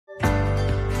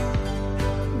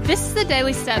This is the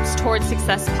Daily Steps Towards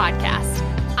Success podcast.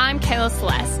 I'm Kayla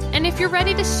Celeste, and if you're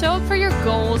ready to show up for your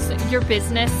goals, your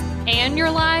business, and your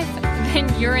life, then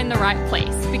you're in the right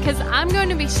place, because I'm going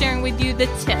to be sharing with you the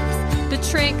tips, the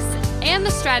tricks, and the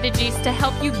strategies to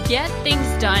help you get things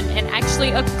done and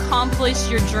actually accomplish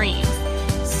your dreams.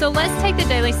 So let's take the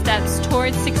daily steps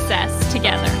towards success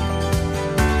together.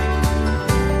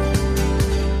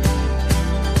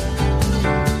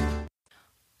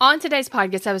 On today's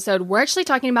podcast episode, we're actually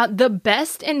talking about the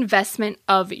best investment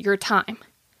of your time.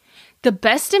 The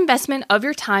best investment of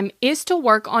your time is to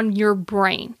work on your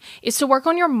brain, is to work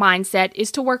on your mindset,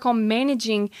 is to work on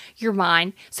managing your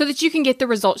mind so that you can get the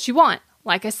results you want.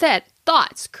 Like I said,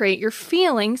 thoughts create your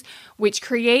feelings, which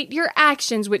create your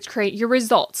actions, which create your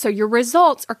results. So your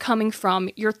results are coming from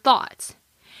your thoughts.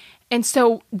 And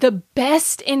so the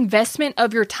best investment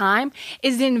of your time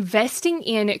is investing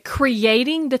in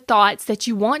creating the thoughts that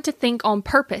you want to think on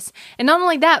purpose. And not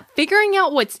only that, figuring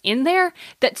out what's in there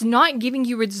that's not giving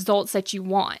you results that you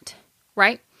want,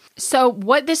 right? So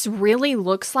what this really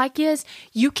looks like is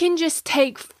you can just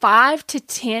take 5 to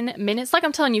 10 minutes. Like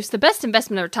I'm telling you, it's the best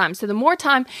investment of your time. So the more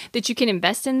time that you can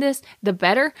invest in this, the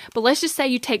better. But let's just say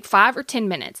you take 5 or 10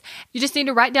 minutes. You just need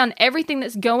to write down everything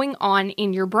that's going on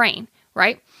in your brain,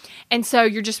 right? And so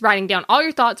you're just writing down all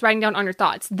your thoughts, writing down on your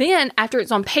thoughts. Then after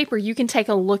it's on paper, you can take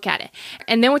a look at it.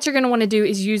 And then what you're going to want to do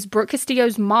is use Brooke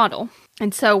Castillo's model.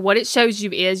 And so what it shows you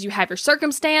is you have your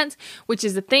circumstance, which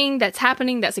is the thing that's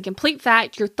happening, that's a complete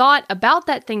fact, your thought about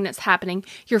that thing that's happening,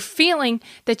 your feeling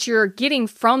that you're getting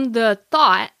from the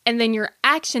thought, and then your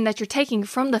action that you're taking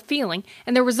from the feeling,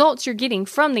 and the results you're getting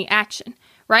from the action.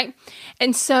 Right?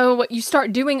 And so you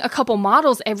start doing a couple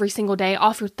models every single day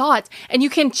off your thoughts, and you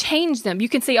can change them. You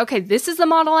can say, okay, this is the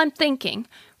model I'm thinking,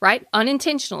 right?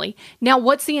 Unintentionally. Now,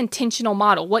 what's the intentional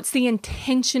model? What's the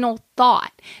intentional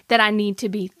thought that I need to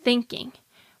be thinking,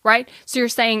 right? So you're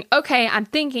saying, okay, I'm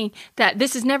thinking that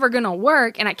this is never going to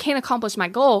work and I can't accomplish my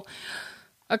goal.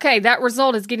 Okay, that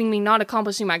result is getting me not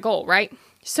accomplishing my goal, right?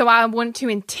 So I want to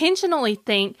intentionally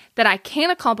think that I can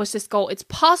accomplish this goal. It's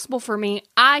possible for me.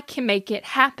 I can make it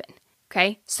happen.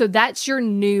 Okay. So that's your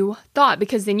new thought,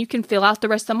 because then you can fill out the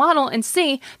rest of the model and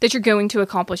see that you're going to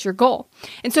accomplish your goal.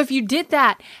 And so if you did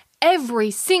that every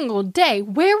single day,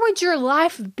 where would your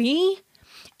life be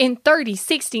in 30,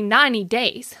 60, 90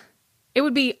 days? It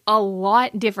would be a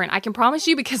lot different. I can promise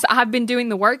you, because I've been doing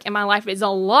the work and my life is a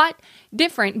lot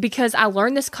different because I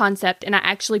learned this concept and I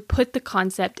actually put the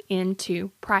concept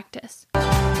into practice.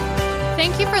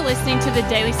 Thank you for listening to the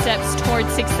Daily Steps Towards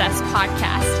Success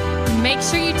podcast. Make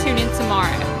sure you tune in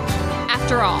tomorrow.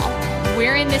 After all,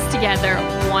 we're in this together,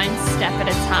 one step at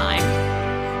a time.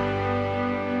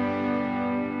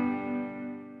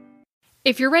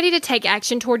 If you're ready to take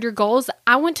action toward your goals,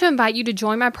 I want to invite you to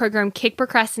join my program, Kick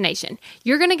Procrastination.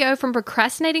 You're going to go from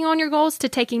procrastinating on your goals to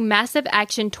taking massive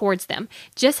action towards them.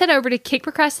 Just head over to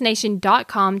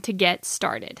kickprocrastination.com to get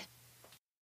started.